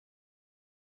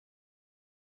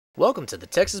Welcome to the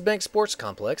Texas Bank Sports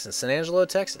Complex in San Angelo,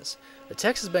 Texas. The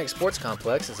Texas Bank Sports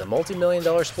Complex is a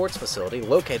multi-million-dollar sports facility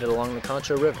located along the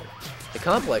Concho River. The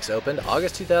complex opened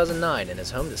August 2009 and is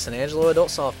home to San Angelo Adult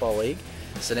Softball League,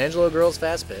 San Angelo Girls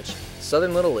Fast Pitch,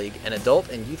 Southern Little League, and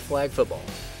Adult and Youth Flag Football.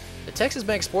 The Texas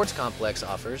Bank Sports Complex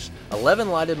offers 11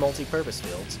 lighted multi-purpose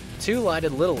fields, 2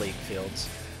 lighted Little League fields,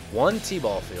 1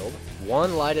 T-ball field,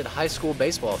 1 lighted high school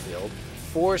baseball field,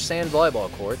 4 sand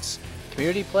volleyball courts,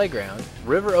 community playground,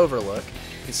 river overlook,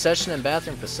 concession and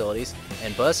bathroom facilities,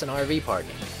 and bus and RV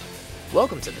parking.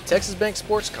 Welcome to the Texas Bank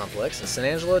Sports Complex in San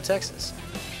Angelo, Texas.